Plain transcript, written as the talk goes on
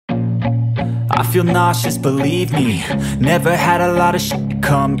I feel nauseous, believe me. Never had a lot of shit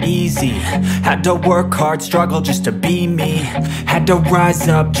come easy. Had to work hard, struggle just to be me. Had to rise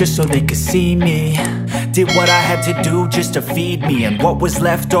up just so they could see me. Did what I had to do just to feed me, and what was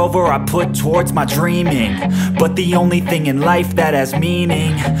left over I put towards my dreaming. But the only thing in life that has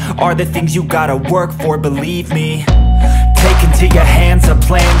meaning are the things you gotta work for, believe me. Take into your hands a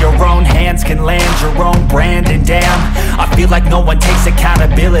plan, your own hands can land your own brand. And damn, I feel like no one takes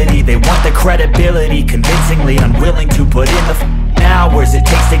accountability. They want the credibility, convincingly unwilling to put in the hours it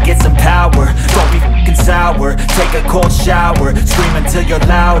takes to get some power. Don't be f***ing sour, take a cold shower. Scream until you're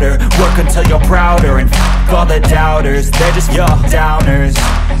louder, work until you're prouder. And f*** all the doubters, they're just your downers.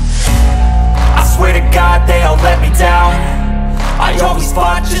 I swear to God they all let me down. I always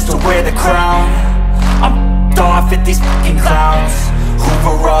fought just to wear the crown. I'm off at these fucking clowns who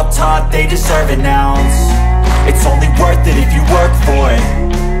were all taught they deserve an ounce. It's only worth it if you work for it.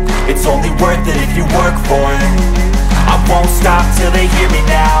 It's only worth it if you work for it. I won't stop till they hear me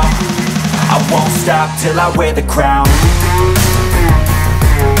now. I won't stop till I wear the crown.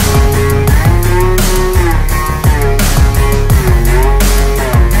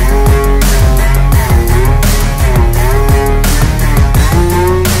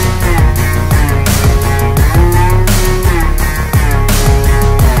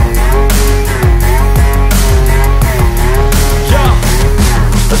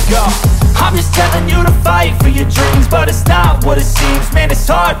 I'm just telling you to fight for your dreams, but it's not what it seems. Man, it's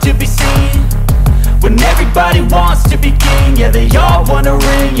hard to be seen when everybody wants to be king. Yeah, they all wanna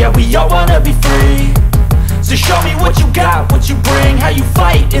ring, yeah, we all wanna be free. So show me what you got, what you bring, how you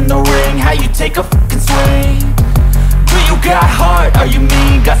fight in the ring, how you take a fucking swing. Do you got heart, are you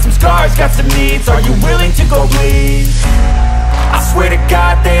mean? Got some scars, got some needs, are you willing to go bleed? I swear to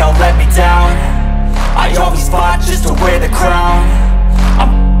God they all let me down. I always fought just to wear the crown.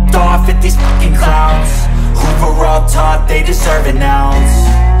 I'm off at these fucking clowns who were all taught they deserve an ounce.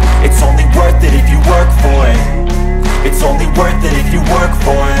 It's only worth it if you work for it. It's only worth it if you work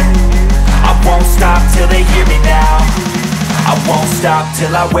for it. I won't stop till they hear me now. I won't stop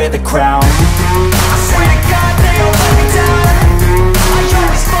till I wear the crown. I swear to God they all let me down. I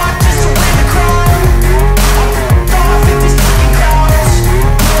always fought just to wear the crown. I'm off at these fucking clowns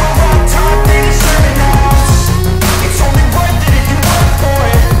who were all taught they deserve an ounce. It's only worth it if you work for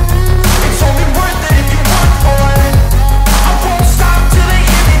it. It's only worth it if you work for it. I won't stop till they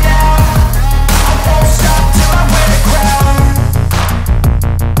hear me now. I won't stop till I wear the crown.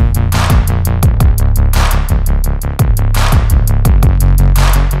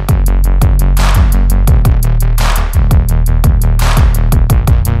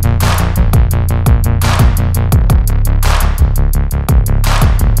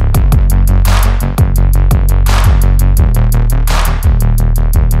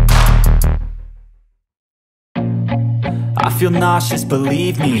 I feel nauseous,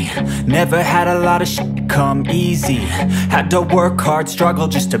 believe me. Never had a lot of shit come easy. Had to work hard, struggle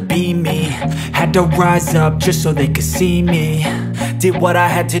just to be me. Had to rise up just so they could see me. Did what I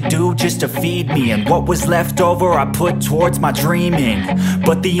had to do just to feed me, and what was left over I put towards my dreaming.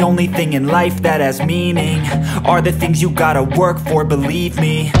 But the only thing in life that has meaning are the things you gotta work for, believe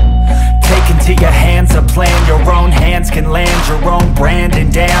me. Take into your hands a plan, your own hands can land your own brand.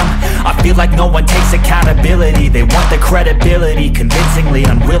 And damn, I feel like no one takes accountability. They want the credibility, convincingly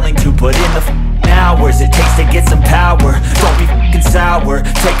unwilling to put in the hours it takes to get some power. Don't be f***ing sour,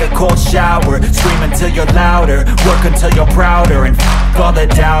 take a cold shower. Scream until you're louder, work until you're prouder. And f*** all the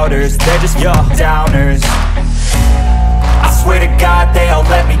doubters, they're just your downers. I swear to God they all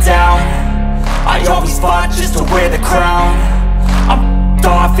let me down. I always fought just to wear the crown. I'm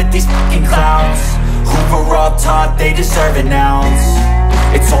off at these fucking clowns who were all taught they deserve an ounce.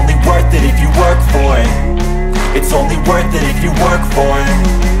 It's only worth it if you work for it. It's only worth it if you work for it.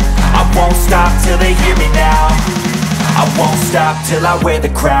 I won't stop till they hear me now. I won't stop till I wear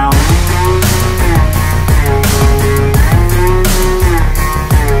the crown.